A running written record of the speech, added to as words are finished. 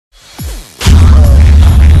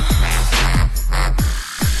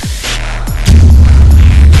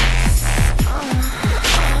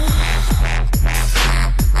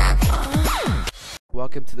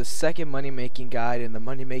the second money making guide in the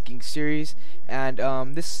money making series, and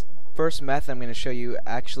this first method I'm going to show you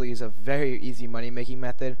actually is a very easy money making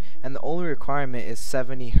method, and the only requirement is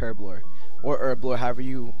 70 herb lore or herb lore, however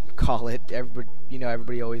you call it.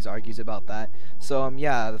 Everybody always argues about that. So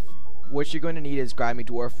yeah, what you're going to need is grimy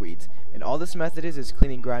dwarf weeds, and all this method is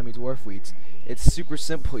cleaning grimy dwarf weeds. It's super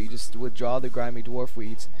simple. You just withdraw the grimy dwarf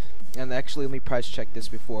weeds, and actually let me price check this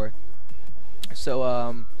before.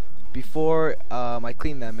 So before I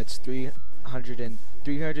clean them, it's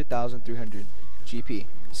 300,300 GP.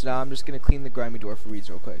 So now I'm just gonna clean the grimy dwarf weeds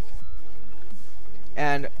real quick,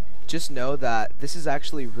 and just know that this is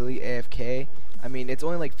actually really AFK. I mean, it's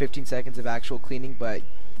only like 15 seconds of actual cleaning, but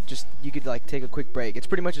just you could like take a quick break. It's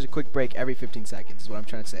pretty much just a quick break every 15 seconds is what I'm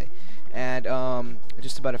trying to say. And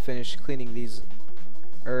just about to finish cleaning these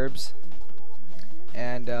herbs,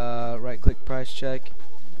 and right click price check,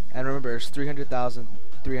 and remember it's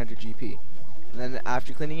 300,300 GP. And then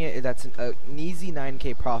after cleaning it, that's an easy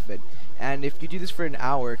 9k profit. And if you do this for an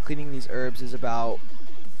hour, cleaning these herbs is about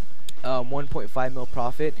 1.5 mil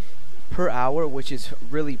profit per hour, which is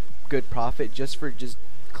really good profit just for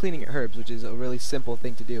cleaning herbs, which is a really simple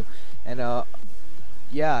thing to do. And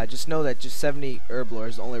yeah, just know that just 70 herb lore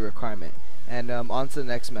is the only requirement. And on to the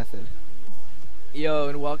next method. Yo,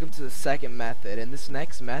 and welcome to the second method, and this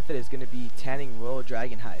next method is going to be tanning royal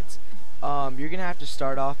dragon hides. You're going to have to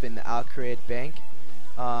start off in the Al-Qarid Bank,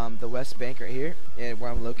 the West Bank right here,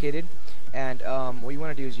 where I'm located. And what you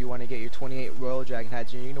want to do is you want to get your 28 royal dragon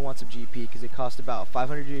hides, and you're going to want some GP because it costs about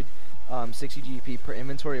 560 GP per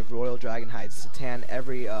inventory of royal dragon hides to tan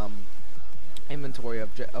every inventory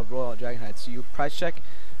of royal dragon hides. So you price check,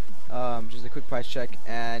 just a quick price check,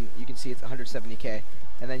 and you can see it's 170k.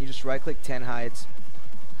 And then you just right click tan hides,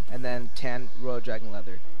 and then tan royal dragon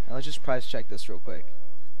leather. And let's just price check this real quick.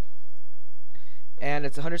 And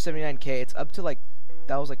it's 179k. It's up to like,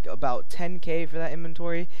 that was like about 10k for that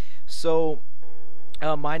inventory. So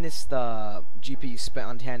minus the GP spent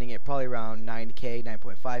on tanning it, probably around 9k,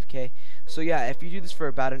 9.5k. So yeah, if you do this for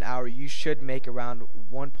about an hour, you should make around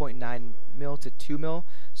 1.9 mil to 2 mil.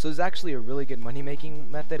 So it's actually a really good money making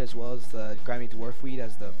method, as well as the grimy dwarf weed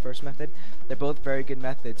as the first method. They're both very good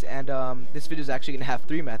methods, and this video is actually going to have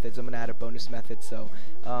 3 methods. I'm going to add a bonus method. So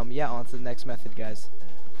yeah, on to the next method, guys.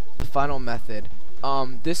 The final method.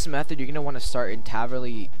 This method you're going to want to start in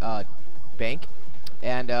Taverley Bank,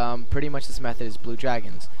 and pretty much this method is blue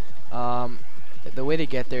dragons. The way to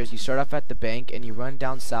get there is you start off at the bank and you run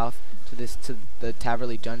down south to the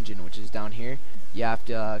Taverley dungeon, which is down here. You have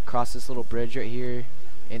to cross this little bridge right here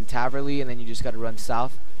in Taverley, and then you just got to run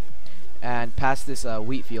south and past this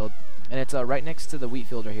wheat field, and it's right next to the wheat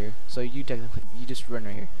field right here. So you just run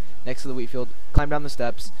right here next to the wheat field, climb down the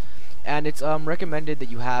steps, and it's recommended that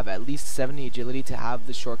you have at least 70 agility to have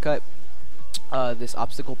the shortcut, this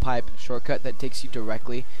obstacle pipe shortcut that takes you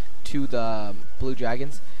directly to the blue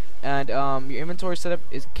dragons. And your inventory setup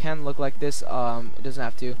can look like this. It doesn't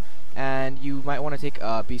have to. And you might want to take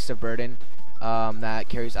a beast of burden that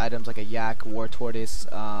carries items like a yak, war tortoise,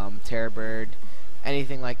 terror bird,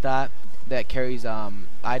 anything like that carries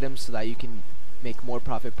items, so that you can make more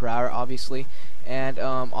profit per hour, obviously. And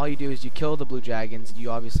all you do is you kill the blue dragons.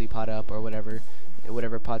 You obviously pot up or whatever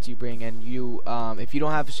pots you bring, and you if you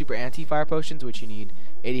don't have super anti-fire potions, which you need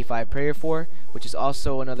 85 prayer for, which is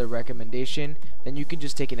also another recommendation, then you can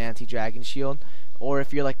just take an anti-dragon shield. Or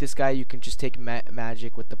if you're like this guy, you can just take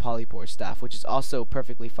magic with the polypore staff, which is also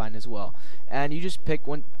perfectly fine as well. And you just pick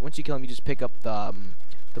once you kill him, you just pick up the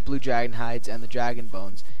blue dragon hides and the dragon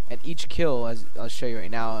bones. And each kill, as I'll show you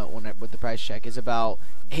right now with the price check, is about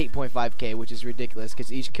 8.5k, which is ridiculous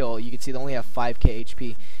because each kill, you can see they only have 5k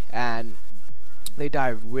HP, and they die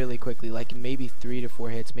really quickly, like in maybe 3 to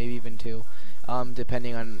 4 hits, maybe even 2,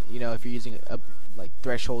 depending on if you're using like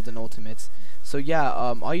thresholds and ultimates. So yeah,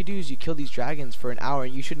 all you do is you kill these dragons for an hour,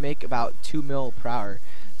 and you should make about 2 mil per hour.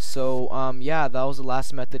 So yeah, that was the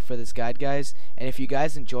last method for this guide, guys. And if you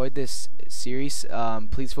guys enjoyed this series,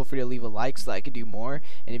 please feel free to leave a like so that I can do more.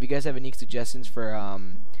 And if you guys have any suggestions for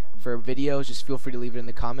videos, just feel free to leave it in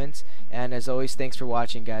the comments. And as always, thanks for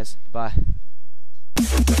watching, guys. Bye.